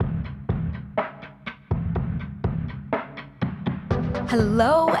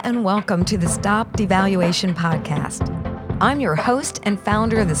Hello and welcome to the Stop Devaluation Podcast. I'm your host and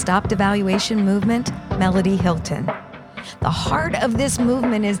founder of the Stop Devaluation movement, Melody Hilton. The heart of this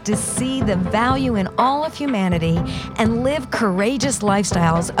movement is to see the value in all of humanity and live courageous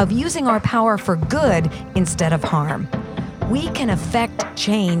lifestyles of using our power for good instead of harm. We can affect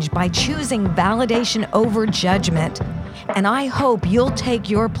change by choosing validation over judgment, and I hope you'll take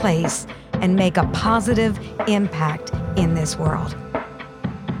your place and make a positive impact in this world.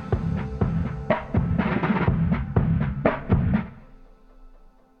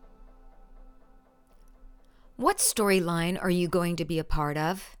 What storyline are you going to be a part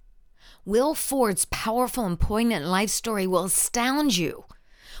of? Will Ford's powerful and poignant life story will astound you.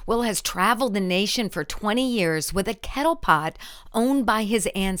 Will has traveled the nation for 20 years with a kettle pot owned by his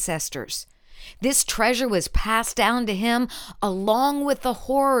ancestors. This treasure was passed down to him along with the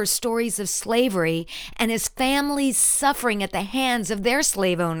horror stories of slavery and his family's suffering at the hands of their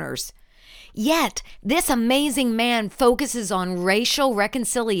slave owners. Yet, this amazing man focuses on racial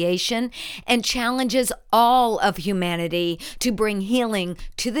reconciliation and challenges all of humanity to bring healing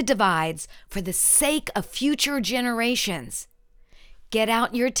to the divides for the sake of future generations. Get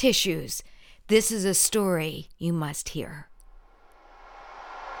out your tissues. This is a story you must hear.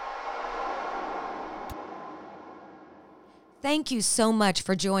 Thank you so much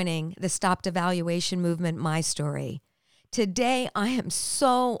for joining the Stop Devaluation movement, My Story. Today, I am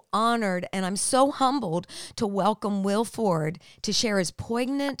so honored and I'm so humbled to welcome Will Ford to share his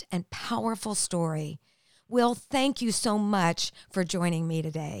poignant and powerful story. Will, thank you so much for joining me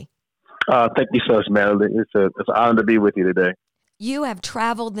today. Thank you so much, Madeline. It's an honor to be with you today. You have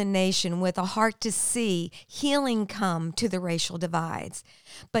traveled the nation with a heart to see healing come to the racial divides.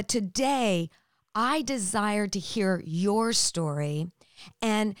 But today, I desire to hear your story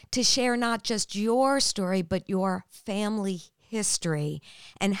and to share not just your story, but your family history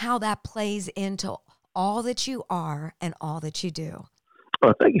and how that plays into all that you are and all that you do.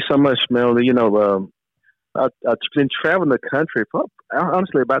 Oh, thank you so much, Melody. You know, I've been traveling the country for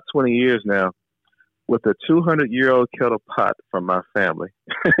honestly about 20 years now with a 200-year-old kettle pot from my family.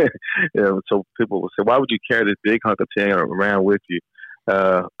 So people will say, why would you carry this big hunk of tin around with you?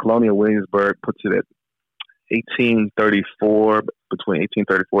 Colonial Williamsburg puts it at 1834, between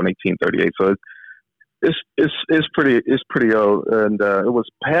 1834 and 1838. So it's pretty old, and it was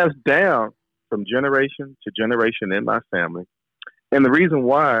passed down from generation to generation in my family. And the reason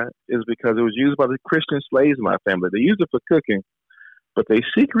why is because it was used by the Christian slaves in my family. They used it for cooking, but they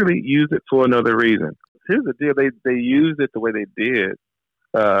secretly used it for another reason. Here's the deal: they used it the way they did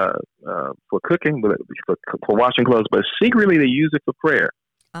for cooking, but for washing clothes, but secretly they used it for prayer.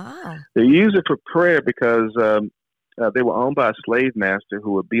 Oh. They used it for prayer because they were owned by a slave master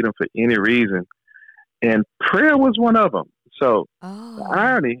who would beat them for any reason. And prayer was one of them. So the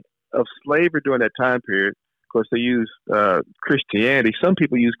irony of slavery during that time period, of course, they used Christianity. Some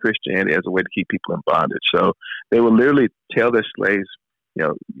people use Christianity as a way to keep people in bondage. So they would literally tell their slaves, you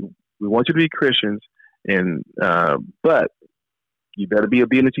know, we want you to be Christians, and but you better be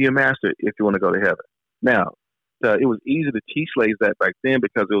obedient to your master if you want to go to heaven. Now, it was easy to teach slaves that back then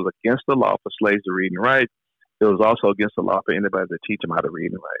because it was against the law for slaves to read and write. It was also against the law for anybody to teach them how to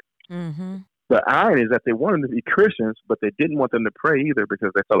read and write. Mm-hmm. The irony is that they wanted them to be Christians, but they didn't want them to pray either because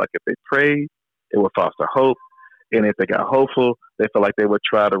they felt like if they prayed, it would foster hope. And if they got hopeful, they felt like they would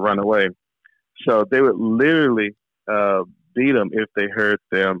try to run away. So they would literally beat them if they heard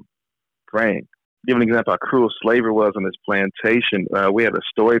them praying. Give an example how cruel slavery was on this plantation. We had a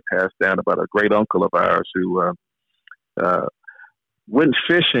story passed down about a great uncle of ours who went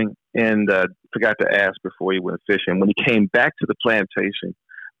fishing and forgot to ask before he went fishing. When he came back to the plantation,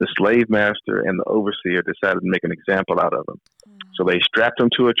 the slave master and the overseer decided to make an example out of him. So they strapped him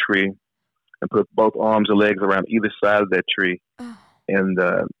to a tree and put both arms and legs around either side of that tree. And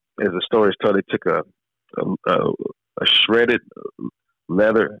as the story is told, they took a shredded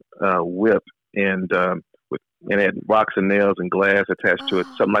leather whip and it had rocks and nails and glass attached to it,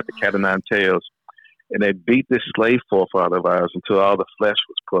 something like the cat o' nine tails. And they beat this slave forefather of ours until all the flesh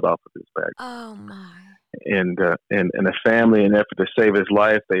was put off of his back. Oh my! And the family, in an effort to save his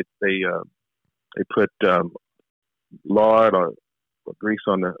life, they put lard or grease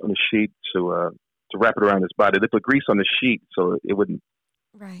on the sheet to wrap it around his body. They put grease on the sheet so it wouldn't.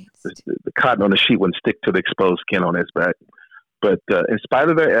 Right. The cotton on the sheet wouldn't stick to the exposed skin on his back. But in spite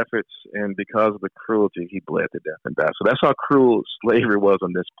of their efforts and because of the cruelty, he bled to death and died. So that's how cruel slavery was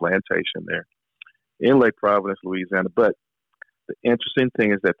on this plantation there in Lake Providence, Louisiana. But the interesting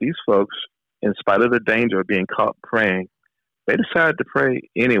thing is that these folks, in spite of the danger of being caught praying, they decided to pray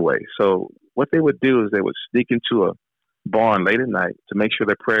anyway. So what they would do is they would sneak into barn late at night to make sure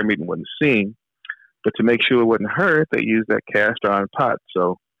their prayer meeting wasn't seen. But to make sure it wasn't heard, they used that cast iron pot.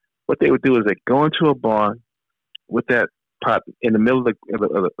 So what they would do is they'd go into a barn with that pot in the middle of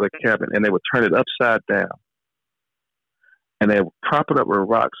the cabin, and they would turn it upside down. And they would prop it up with a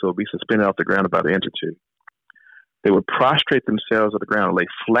rock so it would be suspended off the ground about an inch or two. They would prostrate themselves on the ground, lay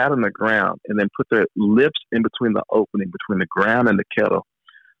flat on the ground, and then put their lips in between the opening between the ground and the kettle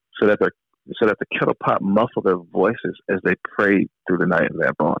so that the kettle pot muffled their voices as they prayed through the night in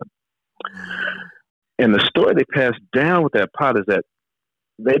that barn. And the story they passed down with that pot is that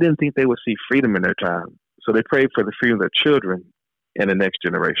they didn't think they would see freedom in their time. So they prayed for the freedom of their children and the next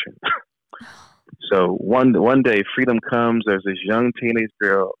generation. So one day freedom comes. There's this young teenage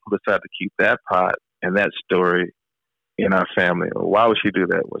girl who decided to keep that pot and that story in our family. Why would she do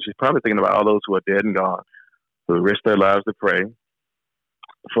that? Well, she's probably thinking about all those who are dead and gone, who risked their lives to pray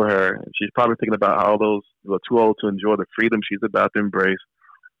for her. She's probably thinking about all those who are too old to enjoy the freedom she's about to embrace.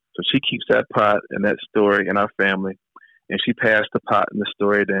 So she keeps that pot and that story in our family, and she passed the pot and the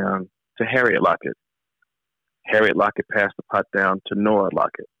story down to Harriet Lockett. Harriet Lockett passed the pot down to Nora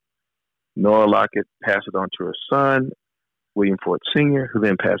Lockett. Nora Lockett passed it on to her son, William Ford Sr., who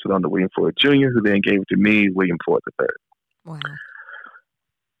then passed it on to William Ford Jr., who then gave it to me, William Ford III. Wow.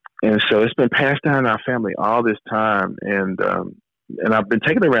 And so it's been passed down in our family all this time, and I've been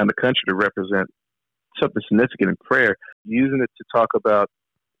taking it around the country to represent something significant in prayer, using it to talk about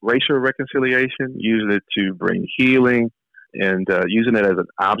racial reconciliation, using it to bring healing, and using it as an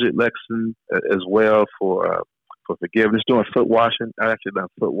object lesson as well for forgiveness. Doing foot washing. I actually done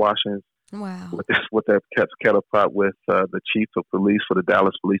foot washings. Wow. With that kettle pot with the chief of police for the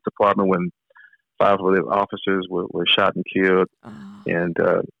Dallas Police Department when 5 of their officers were shot and killed. Oh. And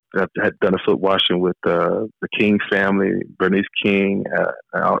I had done a foot washing with the King family, Bernice King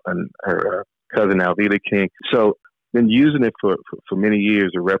and her cousin Alveda King. So been using it for many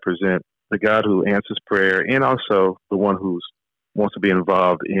years to represent the God who answers prayer and also the one who wants to be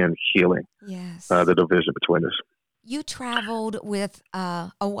involved in healing. Yes. The division between us. You traveled with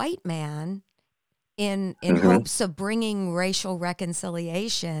a white man in Mm-hmm. hopes of bringing racial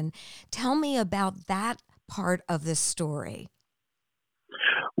reconciliation. Tell me about that part of the story.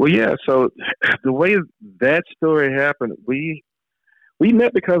 Well, yeah. So the way that story happened, we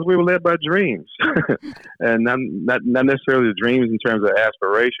met because we were led by dreams, and not necessarily dreams in terms of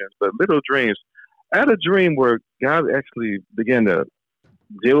aspirations, but little dreams. I had a dream where God actually began to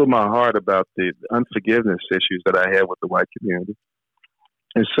deal with my heart about the unforgiveness issues that I had with the white community.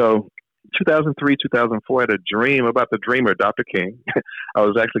 And so 2003, 2004, I had a dream about the dreamer, Dr. King. I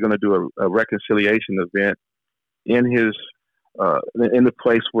was actually going to do a reconciliation event in the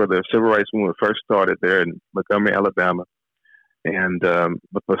place where the civil rights movement first started there in Montgomery, Alabama. And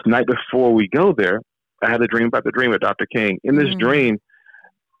but the night before we go there, I had a dream about the dreamer, Dr. King. In this dream,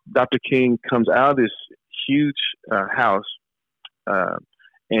 Dr. King comes out of this huge house,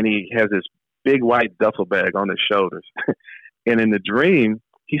 and he has this big white duffel bag on his shoulders. And in the dream,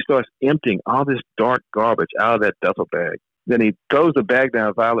 he starts emptying all this dark garbage out of that duffel bag. Then he throws the bag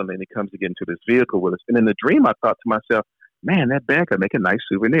down violently, and he comes to get into this vehicle with us. And in the dream, I thought to myself, man, that bag could make a nice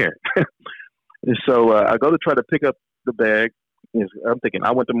souvenir. And so I go to try to pick up the bag. I'm thinking,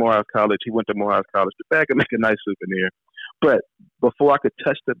 I went to Morehouse College. He went to Morehouse College. The bag could make a nice souvenir. But before I could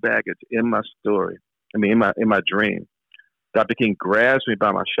touch the baggage in my story, in my dream, Dr. King grabs me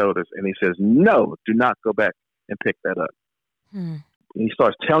by my shoulders and he says, no, do not go back and pick that up. And he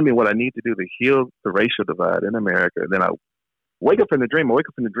starts telling me what I need to do to heal the racial divide in America. And then I wake up from the dream. I wake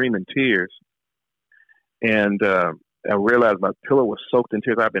up from the dream in tears. And I realized my pillow was soaked in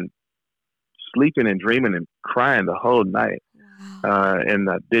tears. I've been sleeping and dreaming and crying the whole night. Wow. And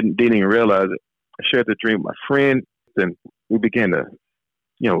I didn't even realize it. I shared the dream with my friend, and we began to,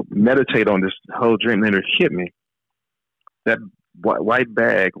 meditate on this whole dream. And it hit me. That white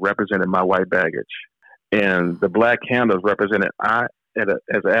bag represented my white baggage, and the black handles represented as an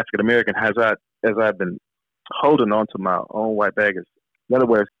African American, as I've been holding on to my own white baggage. In other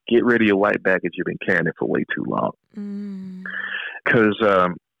words, get rid of your white baggage. You've been carrying it for way too long.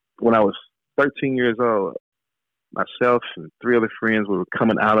 Because when I was 13 years old, myself and 3 other friends were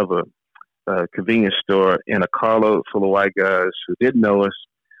coming out of a convenience store in a carload full of white guys who didn't know us,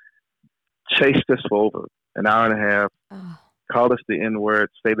 chased us for over an hour and a half, called us the N-word,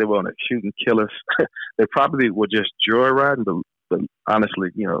 say they were going to shoot and kill us. They probably were just joyriding, but honestly,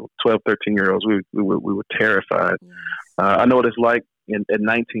 12, 13-year-olds, we were terrified. Yes. I know what it's like at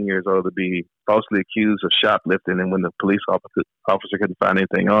 19 years old to be falsely accused of shoplifting, and when the police officer couldn't find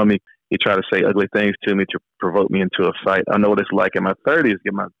anything on me, he tried to say ugly things to me to provoke me into a fight. I know what it's like in my 30s,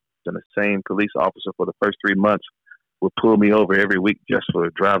 getting the same police officer for the first 3 months would pull me over every week just for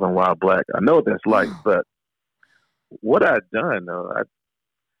driving while black. I know what that's like, but what I'd done, though,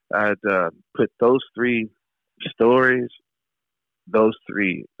 I'd put those three stories, those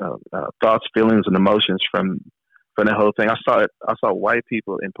three thoughts, feelings, and emotions from the whole thing. I saw white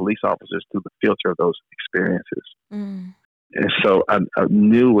people and police officers through the filter of those experiences. Mm. And so I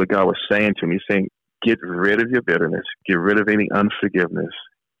knew what God was saying to me, saying, get rid of your bitterness, get rid of any unforgiveness,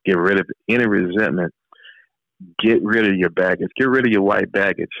 get rid of any resentment, get rid of your baggage, get rid of your white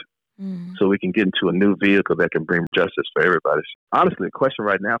baggage, so we can get into a new vehicle that can bring justice for everybody. Honestly, the question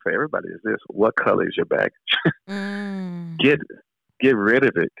right now for everybody is this: what color is your baggage? Get rid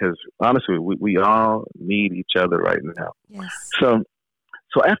of it, because honestly, we all need each other right now. Yes. So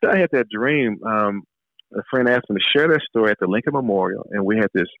after I had that dream, a friend asked me to share that story at the Lincoln Memorial, and we had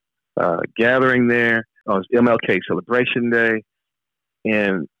this gathering there. It was MLK Celebration Day,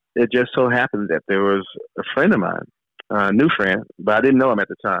 and it just so happened that there was a friend of mine, a new friend, but I didn't know him at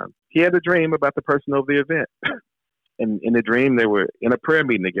the time. He had a dream about the person of the event. And in the dream, they were in a prayer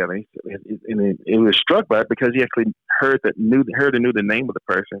meeting together. And he was struck by it because he actually heard and knew the name of the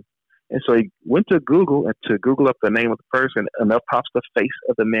person. And so he went to Google up the name of the person, and up pops the face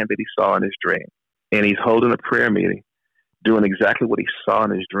of the man that he saw in his dream. And he's holding a prayer meeting, doing exactly what he saw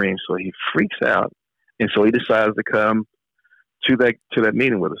in his dream. So he freaks out, and so he decides to come to that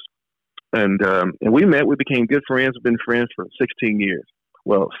meeting with us. And we met. We became good friends. We've been friends for 16 years.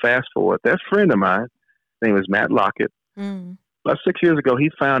 Well, fast forward, that friend of mine, his name is Matt Lockett. About 6 years ago,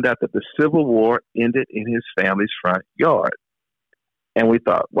 he found out that the Civil War ended in his family's front yard. And we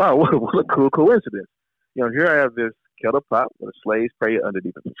thought, wow, what a cool coincidence. Here I have this kettle pot where the slaves prayed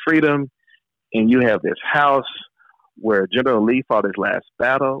underneath for freedom, and you have this house where General Lee fought his last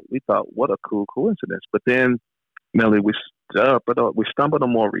battle. We thought, what a cool coincidence. But then, Melly, we stumbled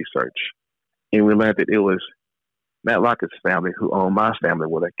on more research, and we learned that it was Matt Lockett's family who owned my family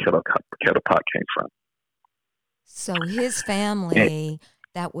where that kettle pot came from. So his family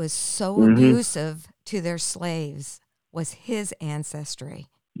that was so abusive to their slaves was his ancestry.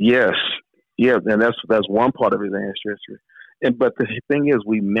 Yes. Yeah, and that's one part of his ancestry. But the thing is,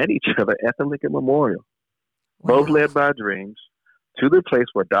 we met each other at the Lincoln Memorial, both led by dreams, to the place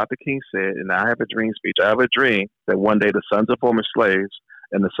where Dr. King said, and I have a dream speech, I have a dream that one day the sons of former slaves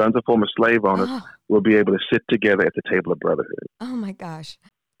and the sons of former slave owners will be able to sit together at the table of brotherhood. Oh, my gosh.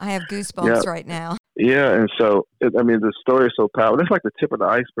 I have goosebumps right now. Yeah, and so, the story is so powerful. It's like the tip of the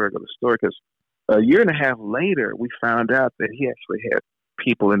iceberg of the story, because a year and a half later, we found out that he actually had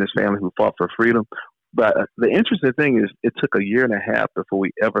people in his family who fought for freedom. But the interesting thing is it took a year and a half before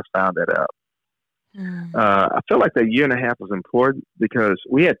we ever found that out. I felt like that year and a half was important because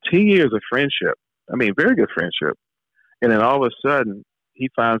we had 10 years of friendship. Very good friendship. And then all of a sudden, he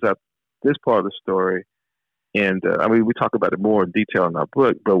finds out this part of the story. And, we talk about it more in detail in our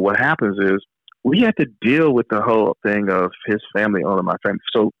book. But what happens is we had to deal with the whole thing of his family owning my family.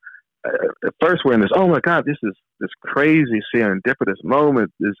 So at first we're in this, oh, my God, this is this crazy serendipitous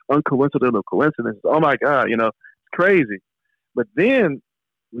moment, this uncoincidental coincidence. Oh, my God, it's crazy. But then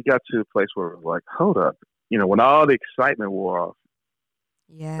we got to a place where it was like, hold up. When all the excitement wore off,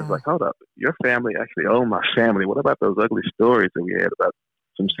 it's like, hold up. Your family actually owned my family. What about those ugly stories that we had about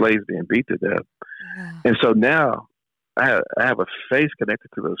some slaves being beat to death? Yeah. And so now I have a face connected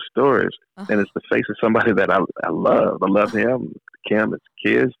to those stories, and it's the face of somebody that I love. I love him, Kim, his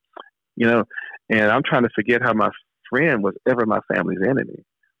kids, and I'm trying to forget how my friend was ever my family's enemy.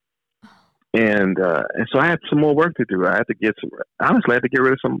 And so I had some more work to do. I had to get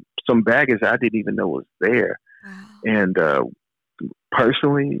rid of some baggage I didn't even know was there. Wow. And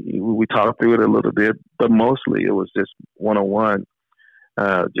personally, we talked through it a little bit, but mostly it was just one-on-one,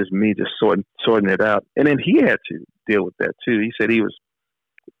 just me just sorting it out. And then he had to deal with that too. He said he was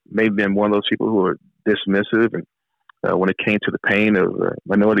maybe been one of those people who were dismissive, and when it came to the pain of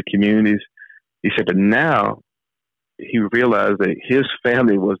minority communities, he said, but now he realized that his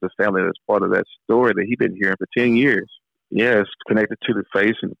family was the family that's part of that story that he'd been hearing for 10 years. Yeah, it's connected to the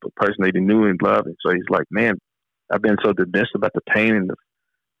face and the person that he knew and loved. And so he's like, man, I've been so dismissed about the pain in the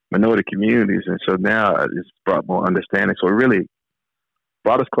minority communities. And so now it's brought more understanding. So it really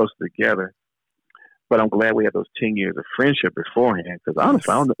brought us closer together. But I'm glad we had those 10 years of friendship beforehand. Because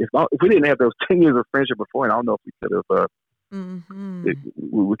honestly, I don't know, if we didn't have those 10 years of friendship beforehand, I don't know if we could have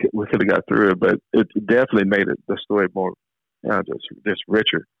we could have got through it. But it definitely made the story more just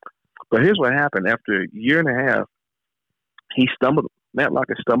richer. But here's what happened. After a year and a half, Matt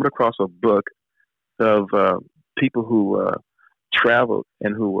Lockett stumbled across a book of people who traveled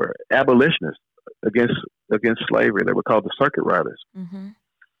and who were abolitionists against slavery. They were called the Circuit Riders. Mm-hmm.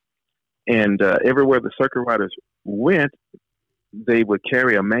 And everywhere the circuit riders went, they would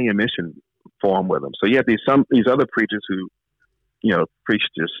carry a manumission form with them. So you have these other preachers who, preached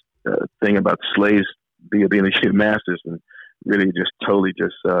this thing about slaves being the masters and really just totally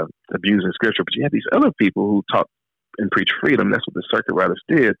just abusing scripture. But you have these other people who taught and preached freedom. That's what the circuit riders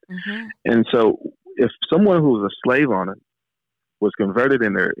did. Mm-hmm. And so if someone who was a slave owner was converted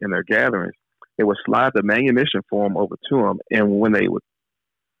in their gatherings, they would slide the manumission form over to them. And when they would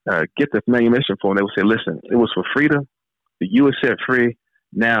get the manumission form, they would say, listen, it was for freedom. You were set free.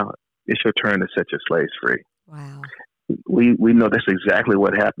 Now it's your turn to set your slaves free. Wow. We know that's exactly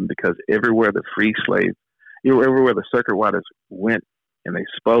what happened, because everywhere the free slaves, everywhere the circuit riders went and they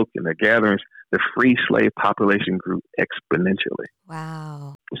spoke in their gatherings, the free slave population grew exponentially.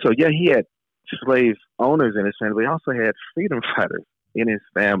 Wow. So yeah, he had slave owners in his family, but he also had freedom fighters in his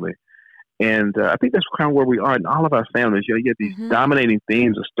family. And I think that's kind of where we are in all of our families. You have these dominating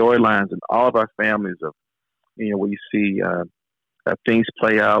themes of storylines in all of our families of, where you see things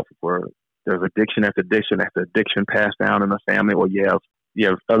play out where there's addiction after addiction passed down in the family, or you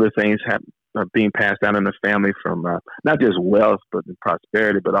have other things being passed down in the family from not just wealth, but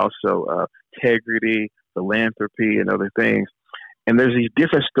prosperity, but also integrity, philanthropy, and other things. And there's these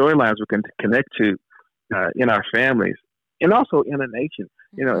different storylines we can connect to in our families and also in the nation.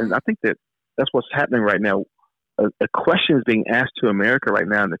 And I think that's what's happening right now. A question is being asked to America right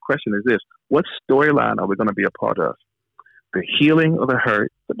now, and the question is this: what storyline are we going to be a part of? The healing or the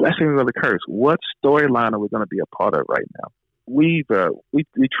hurt, the blessings or the curse? What storyline are we going to be a part of right now? We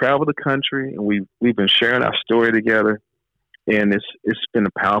travel the country, and we've been sharing our story together, and it's been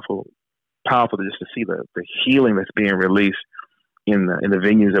powerful just to see the healing that's being released in the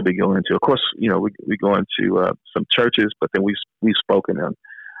venues that we go into. Of course, we go into some churches, but then we've spoken on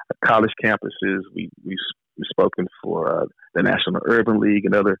college campuses. We've spoken for the National Urban League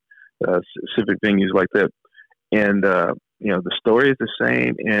and other civic venues like that. And the story is the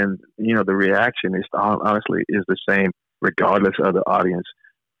same, and the reaction is honestly is the same, regardless of the audience.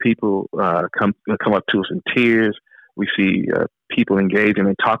 People come up to us in tears. We see people engaging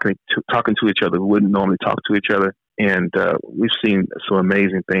and talking to each other who wouldn't normally talk to each other, and we've seen some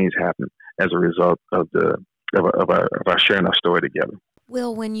amazing things happen as a result of our sharing our story together.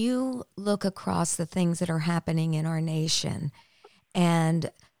 Will, when you look across the things that are happening in our nation,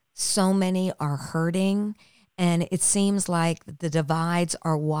 and so many are hurting, and it seems like the divides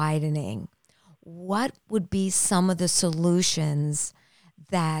are widening, what would be some of the solutions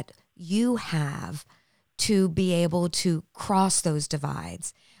that you have to be able to cross those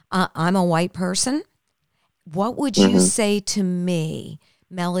divides? I'm a white person. What would you say to me,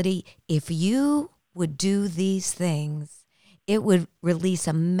 Melody, if you would do these things? It would release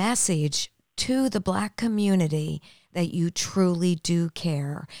a message to the Black community that you truly do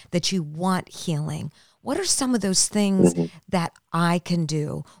care, that you want healing. What are some of those things that I can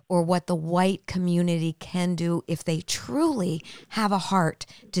do, or what the white community can do if they truly have a heart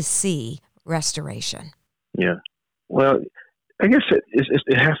to see restoration? Yeah. Well, I guess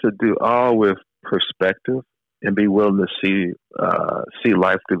it has to do all with perspective and be willing to see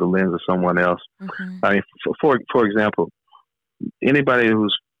life through the lens of someone else. I mean, for example, anybody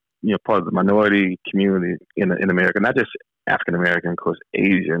who's part of the minority community in America, not just African American, of course,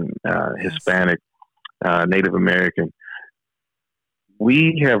 Asian, Hispanic, Native American,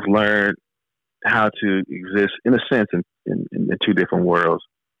 we have learned how to exist in a sense in two different worlds.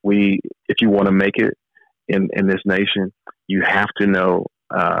 If you want to make it in this nation, you have to know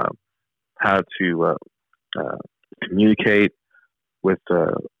how to communicate with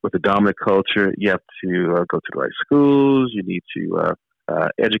the dominant culture. You have to go to the right schools. You need to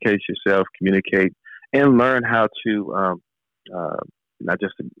educate yourself, communicate, and learn how to not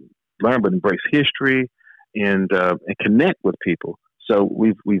just learn but embrace history and connect with people. So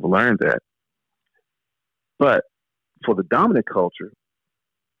we've learned that. But for the dominant culture,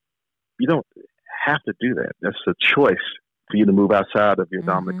 you don't have to do that. That's a choice for you to move outside of your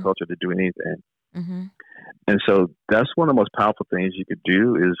dominant culture to do anything. And so that's one of the most powerful things you could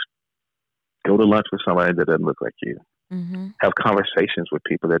do is go to lunch with somebody that doesn't look like you. Have conversations with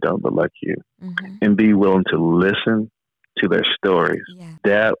people that don't look like you, and be willing to listen to their stories.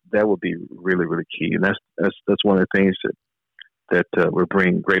 That will be really, really key. And that's one of the things that will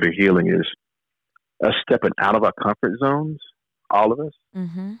bring greater healing is us stepping out of our comfort zones, all of us,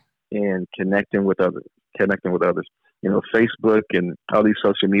 and connecting with others. Facebook and all these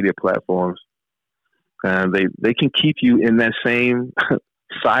social media platforms, they can keep you in that same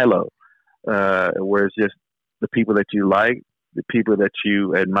silo where it's just the people that you like, the people that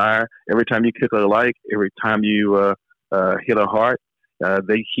you admire. Every time you click a like, every time you hit a heart,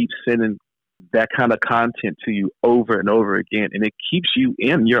 they keep sending that kind of content to you over and over again, and it keeps you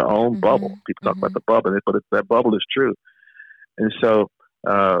in your own bubble. People talk about the bubble, but that bubble is true. And so,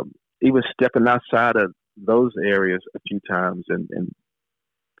 even stepping outside of those areas a few times and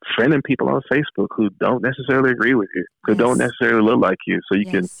friending people on Facebook who don't necessarily agree with you, who don't necessarily look like you, so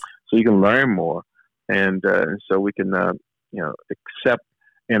you can learn more, and so we can accept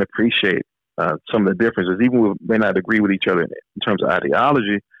and appreciate some of the differences. Even we may not agree with each other in terms of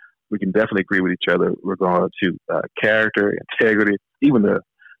ideology, we can definitely agree with each other regarding to character, integrity, even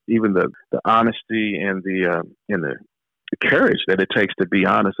the honesty and the courage that it takes to be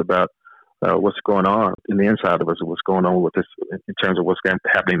honest about what's going on in the inside of us and what's going on with us in terms of what's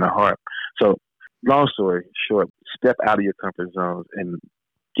happening in our heart. So, long story short, step out of your comfort zones and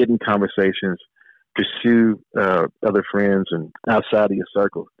get in conversations, pursue other friends and outside of your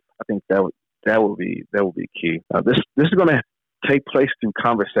circle. I think that will be key. This is going to take place through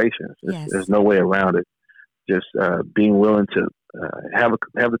conversations. There's no way around it. Just being willing to have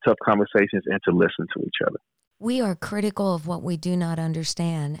the tough conversations and to listen to each other. We are critical of what we do not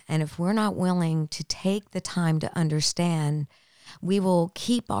understand. And if we're not willing to take the time to understand, we will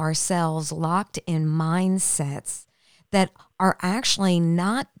keep ourselves locked in mindsets that are actually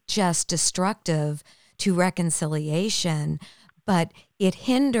not just destructive to reconciliation, but it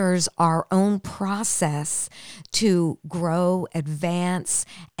hinders our own process to grow, advance,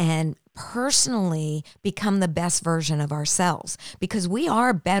 and personally become the best version of ourselves, because we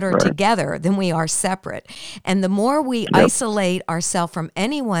are better together than we are separate. And the more we isolate ourselves from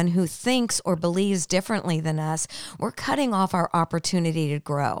anyone who thinks or believes differently than us, we're cutting off our opportunity to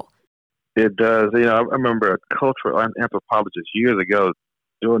grow. It does. I remember a cultural anthropologist years ago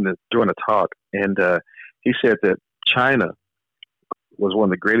doing a talk, and he said that China was one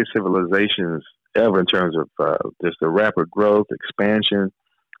of the greatest civilizations ever in terms of just the rapid growth, expansion,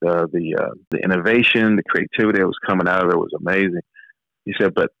 the innovation, the creativity that was coming out of it was amazing. He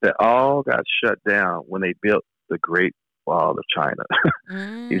said, but they all got shut down when they built the Great Wall of China.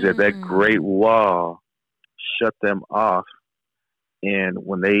 He said that Great Wall shut them off, and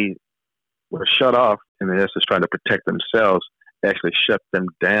when they were shut off, and they're just trying to protect themselves, actually shut them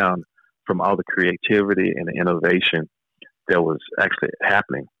down from all the creativity and the innovation that was actually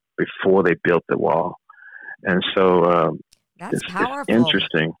happening before they built the wall. And so that's powerful. It's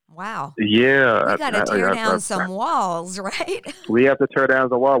interesting. Wow. Yeah. We got to tear down some walls, right? We have to tear down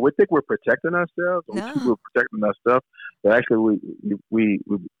the wall. We think we're protecting ourselves. No. We think we're protecting our stuff. But actually, we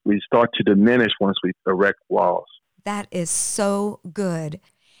start to diminish once we erect walls. That is so good.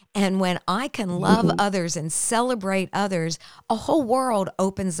 And when I can love others and celebrate others, a whole world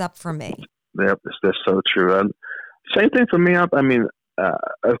opens up for me. Yep, that's so true. Same thing for me. I mean,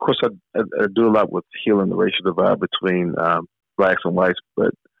 of course, I do a lot with healing the racial divide between blacks and whites,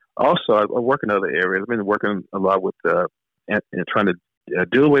 but also I work in other areas. I've been working a lot with trying to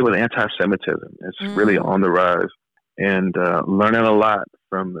do away with anti-Semitism. It's really on the rise, and learning a lot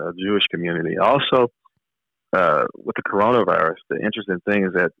from the Jewish community. Also, with the coronavirus, the interesting thing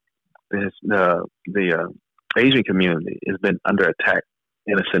is that the Asian community has been under attack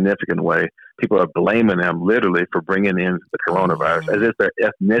in a significant way. People are blaming them literally for bringing in the coronavirus as if their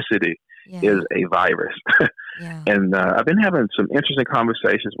ethnicity is a virus. And I've been having some interesting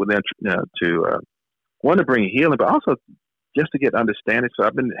conversations with them to want to bring healing, but also just to get understanding. So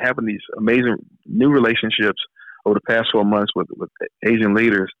I've been having these amazing new relationships over the past 4 months with Asian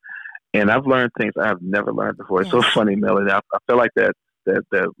leaders, and I've learned things I've never learned before. It's so funny, Melody. I feel like that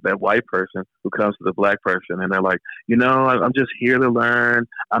white person who comes to the black person and they're like, I'm just here to learn.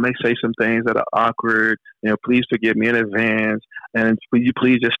 I may say some things that are awkward. Please forgive me in advance. And will you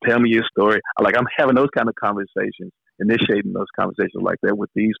please just tell me your story? I'm having those kind of conversations, initiating those conversations like that with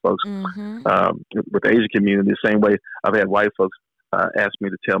these folks, with the Asian community, the same way I've had white folks ask me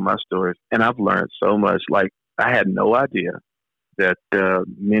to tell my stories. And I've learned so much. Like, I had no idea that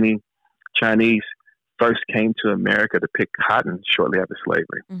many Chinese first came to America to pick cotton shortly after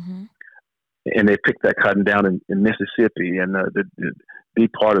slavery. And they picked that cotton down in Mississippi and the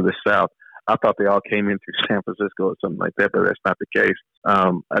deep part of the South. I thought they all came in through San Francisco or something like that, but that's not the case.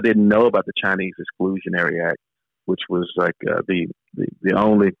 I didn't know about the Chinese Exclusionary Act, which was like the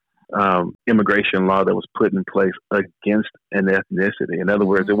only immigration law that was put in place against an ethnicity. In other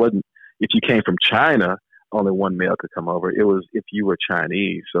words, it wasn't if you came from China, only one male could come over. It was if you were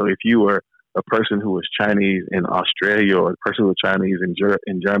Chinese. So if you were a person who was Chinese in Australia or a person who was Chinese in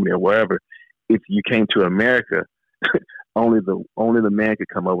Germany or wherever, if you came to America, only the man could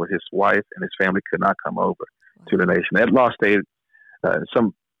come over. His wife and his family could not come over to the nation. That law stayed,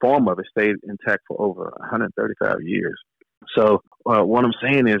 some form of it stayed intact for over 135 years. So what I'm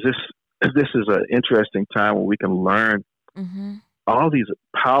saying is this is an interesting time where we can learn Mm-hmm. all these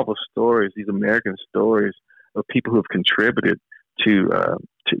powerful stories, these American stories of people who have contributed to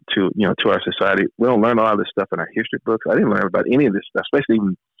to our society. We don't learn a lot of this stuff in our history books. I didn't learn about any of this stuff, especially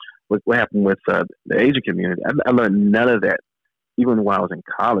even with what happened with the Asian community. I learned none of that even while I was in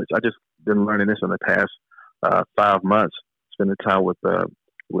college. I just been learning this in the past 5 months, spending time with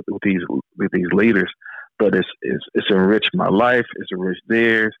these leaders. But it's enriched my life. It's enriched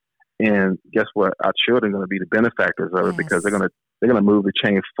theirs. And guess what? Our children are going to be the benefactors of it because they're going to move the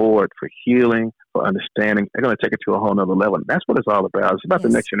chain forward for healing, for understanding. They're going to take it to a whole nother level. And that's what it's all about. It's about the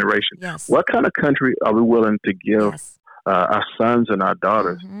next generation. Yes. What kind of country are we willing to give our sons and our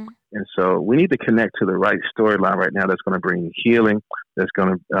daughters? Mm-hmm. And so we need to connect to the right storyline right now that's going to bring healing, that's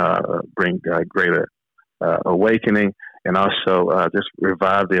going to bring greater awakening, and also just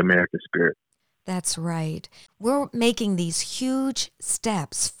revive the American spirit. That's right. We're making these huge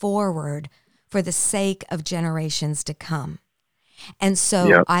steps forward for the sake of generations to come. And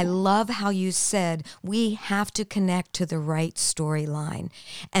so I love how you said we have to connect to the right storyline.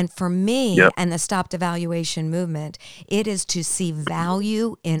 And for me and the Stop Devaluation movement, it is to see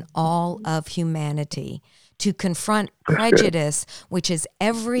value in all of humanity, to confront prejudice, which is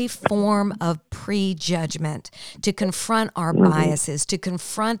every form of prejudgment, to confront our biases, to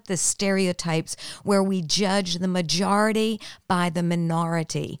confront the stereotypes where we judge the majority by the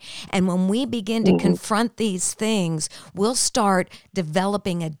minority. And when we begin to confront these things, we'll start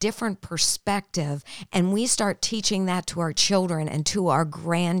developing a different perspective, and we start teaching that to our children and to our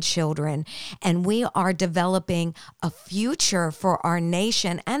grandchildren. And we are developing a future for our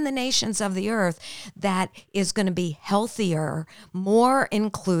nation and the nations of the earth that is going to be healthier, more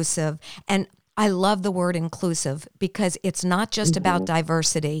inclusive. And I love the word inclusive because it's not just about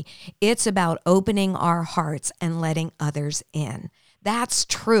diversity. It's about opening our hearts and letting others in. That's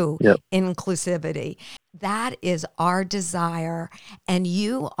true inclusivity. That is our desire. And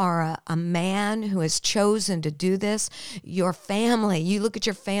you are a man who has chosen to do this. Your family, you look at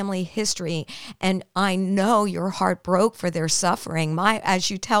your family history, and I know your heart broke for their suffering.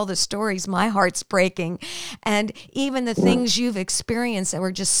 As you tell the stories, my heart's breaking. And even the things you've experienced that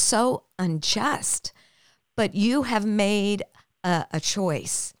were just so unjust. But you have made a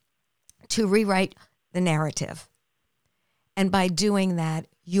choice to rewrite the narrative. And by doing that,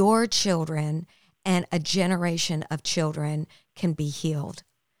 your children and a generation of children can be healed.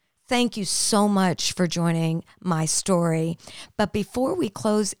 Thank you so much for joining my story. But before we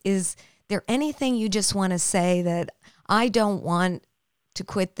close, is there anything you just want to say that I don't want to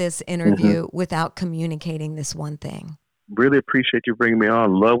quit this interview without communicating this one thing? Really appreciate you bringing me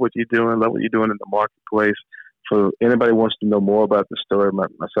on. Love what you're doing. Love what you're doing in the marketplace. For anybody who wants to know more about the story,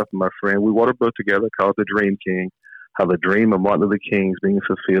 myself and my friend, we wrote a book together called The Dream King. How the dream of Martin Luther King is being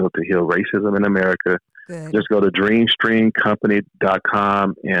fulfilled to heal racism in America. Good. Just go to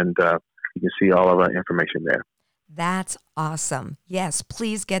dreamstreamcompany.com and you can see all of our information there. That's awesome. Yes,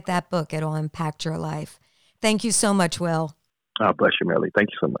 please get that book. It'll impact your life. Thank you so much, Will. Oh, bless you, Melly. Thank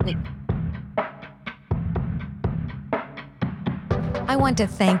you so much. I want to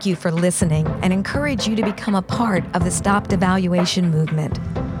thank you for listening and encourage you to become a part of the Stop Devaluation movement.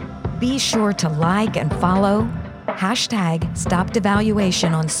 Be sure to like and follow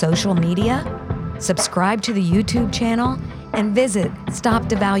 #StopDevaluation on social media, subscribe to the YouTube channel, and visit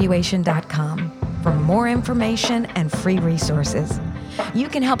StopDevaluation.com for more information and free resources. You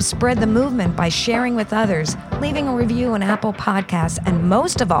can help spread the movement by sharing with others, leaving a review on Apple Podcasts, and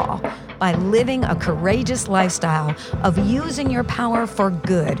most of all, by living a courageous lifestyle of using your power for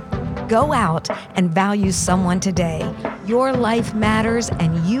good. Go out and value someone today. Your life matters,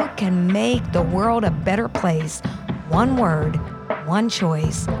 and you can make the world a better place. One word, one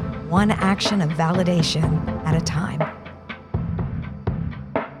choice, one action of validation at a time.